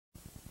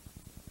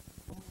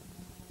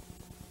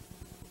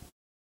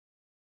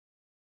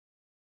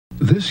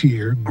This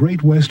year,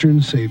 Great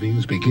Western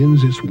Savings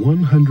begins its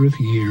 100th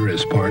year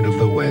as part of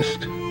the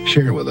West.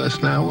 Share with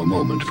us now a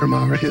moment from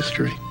our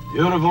history.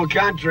 Beautiful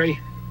country.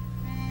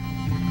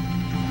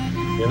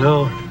 You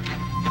know,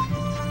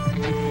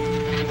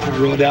 I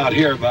rode out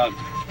here about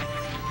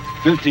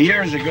 50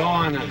 years ago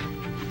on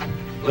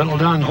a little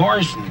dun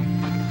horse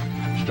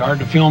and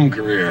started a film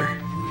career.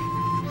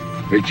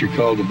 Picture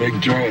called The Big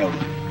Trail.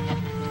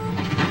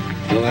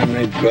 Well, I've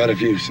made quite a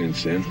few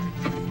since then.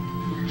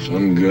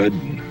 Some good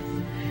and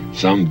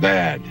some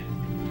bad.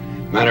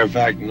 Matter of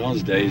fact, in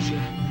those days,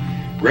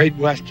 a Great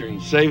Western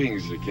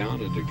savings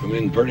account had to come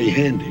in pretty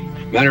handy.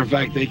 Matter of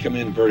fact, they come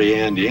in pretty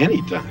handy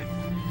anytime.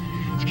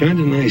 It's kind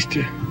of nice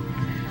to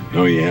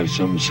know you have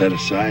something set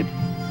aside.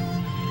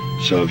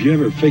 So if you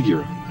ever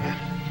figure on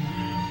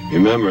that,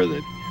 remember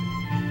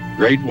that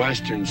Great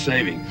Western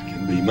savings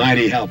can be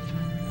mighty helpful.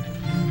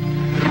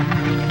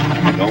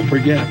 Don't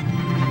forget.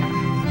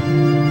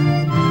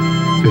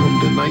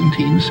 Filmed in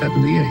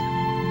 1978.